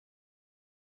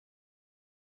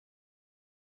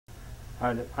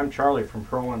Hi, I'm Charlie from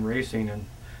Pro One Racing, and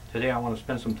today I want to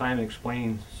spend some time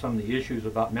explaining some of the issues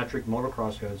about metric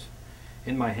motocross heads.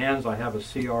 In my hands I have a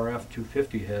CRF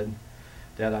 250 head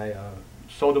that I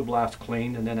soda blast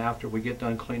cleaned, and then after we get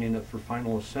done cleaning it for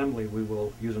final assembly we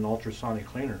will use an ultrasonic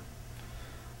cleaner.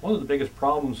 One of the biggest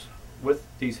problems with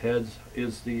these heads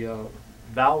is the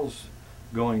valves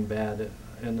going bad,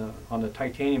 and on the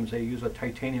titaniums they use a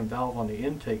titanium valve on the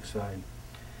intake side,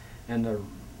 and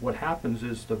what happens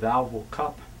is the valve will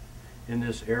cup in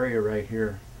this area right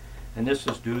here, and this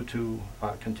is due to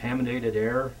contaminated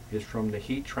air. Is from the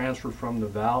heat transfer from the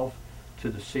valve to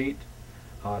the seat.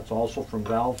 It's also from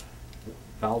valve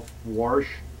wash,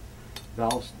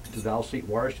 valves to valve seat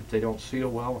wash if they don't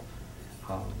seal well.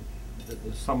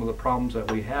 Some of the problems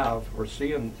that we have or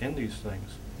see in these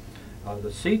things.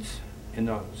 The seats in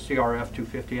the CRF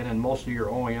 250 and most of your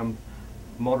OEM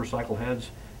motorcycle heads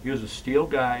use a steel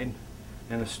guide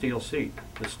and a steel seat.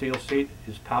 The steel seat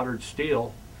is powdered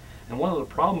steel, and one of the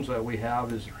problems that we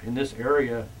have is in this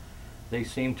area they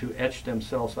seem to etch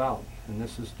themselves out, and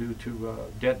this is due to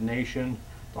detonation,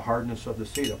 the hardness of the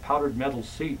seat. A powdered metal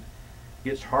seat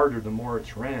gets harder the more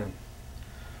it's ran.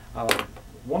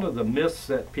 One of the myths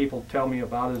that people tell me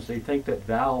about is they think that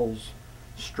valves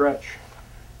stretch.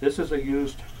 This is a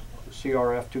used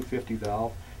CRF 250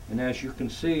 valve, and as you can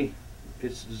see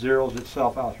it zeroes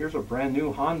itself out. Here's a brand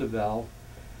new Honda valve,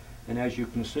 and as you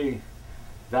can see,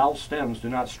 valve stems do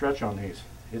not stretch on these.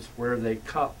 It's where they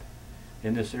cup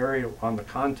in this area on the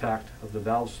contact of the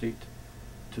valve seat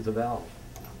to the valve.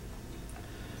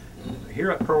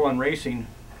 Here at Pro One Racing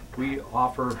we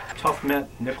offer tough met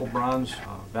nickel bronze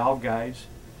valve guides.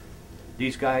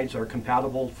 These guides are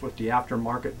compatible with the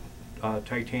aftermarket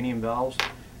titanium valves,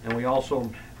 and we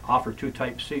also offer two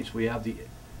type seats. We have the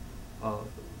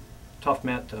tough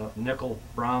met nickel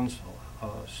bronze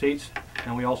seats,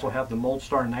 and we also have the Mold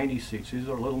Star 90 seats. These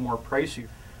are a little more pricey.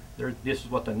 This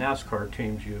is what the NASCAR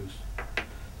teams use.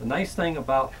 The nice thing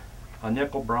about a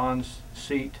nickel bronze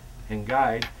seat and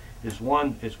guide is,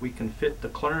 one is we can fit the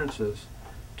clearances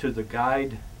to the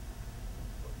guide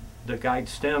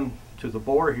stem to the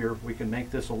bore here. We can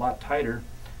make this a lot tighter,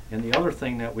 and the other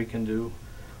thing that we can do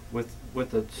with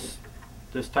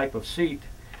this type of seat,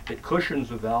 it cushions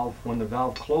the valve when the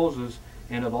valve closes,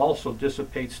 and it also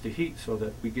dissipates the heat so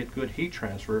that we get good heat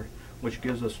transfer, which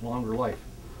gives us longer life.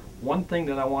 One thing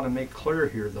that I want to make clear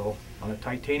here though, on a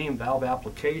titanium valve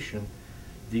application,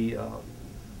 the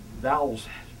valves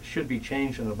should be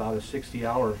changed in about a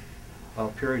 60-hour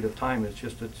period of time. It's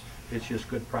just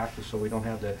good practice so we don't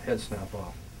have that head snap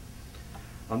off.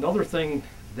 Another thing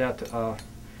that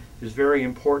is very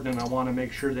important, and I want to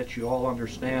make sure that you all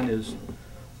understand, is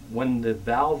when the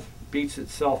valve beats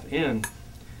itself in,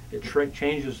 it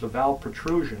changes the valve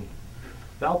protrusion.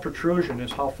 Valve protrusion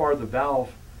is how far the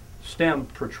valve stem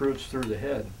protrudes through the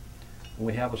head. And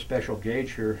we have a special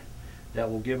gauge here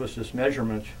that will give us this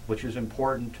measurement, which is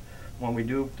important when we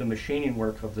do the machining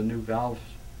work of the new valves,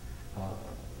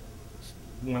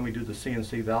 when we do the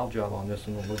CNC valve job on this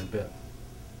in a little bit.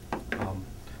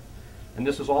 And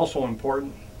this is also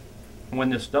important when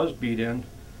this does beat in,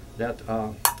 that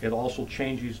it also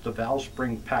changes the valve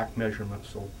spring pack measurement.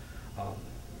 So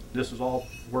this is all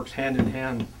works hand in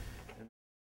hand.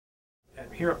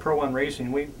 Here at Pro One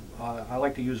Racing, I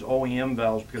like to use OEM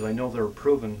valves because I know they're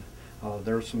proven.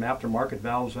 There are some aftermarket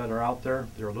valves that are out there.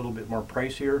 They're a little bit more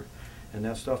pricier, and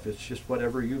that stuff, it's just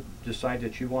whatever you decide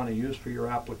that you want to use for your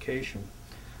application.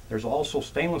 There's also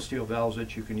stainless steel valves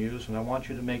that you can use, and I want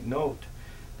you to make note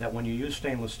that when you use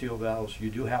stainless steel valves, you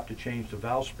do have to change the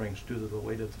valve springs due to the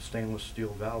weight of the stainless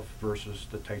steel valve versus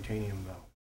the titanium valve.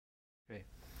 Okay.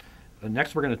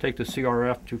 Next we're going to take the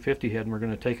CRF 250 head and we're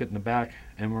going to take it in the back,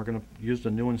 and we're going to use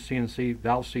the new CNC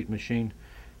valve seat machine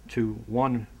to,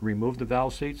 one, remove the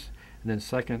valve seats, and then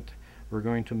second, we're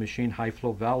going to machine high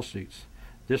flow valve seats.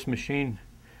 This machine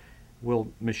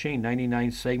will machine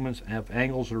 99 segments and have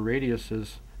angles or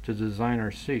radiuses to design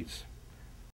our seats.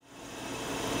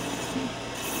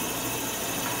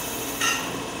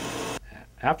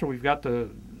 After we've got the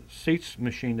seats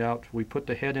machined out, we put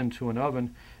the head into an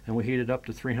oven and we heat it up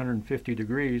to 350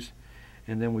 degrees,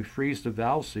 and then we freeze the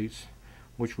valve seats,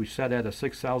 which we set at a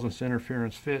 6/1000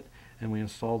 interference fit, and we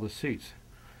install the seats.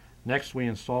 Next we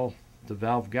install the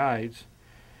valve guides.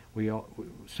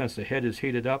 Since the head is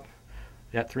heated up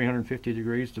at 350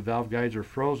 degrees, the valve guides are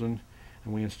frozen,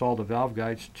 and we install the valve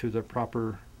guides to the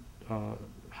proper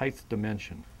height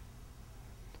dimension.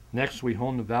 Next we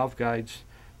hone the valve guides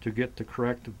to get the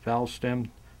correct valve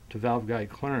stem to valve guide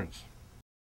clearance.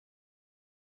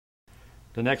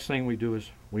 The next thing we do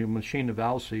is we machine the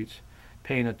valve seats,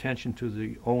 paying attention to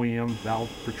the OEM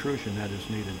valve protrusion that is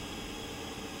needed.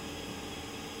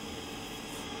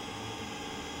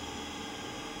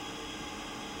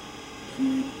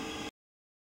 you.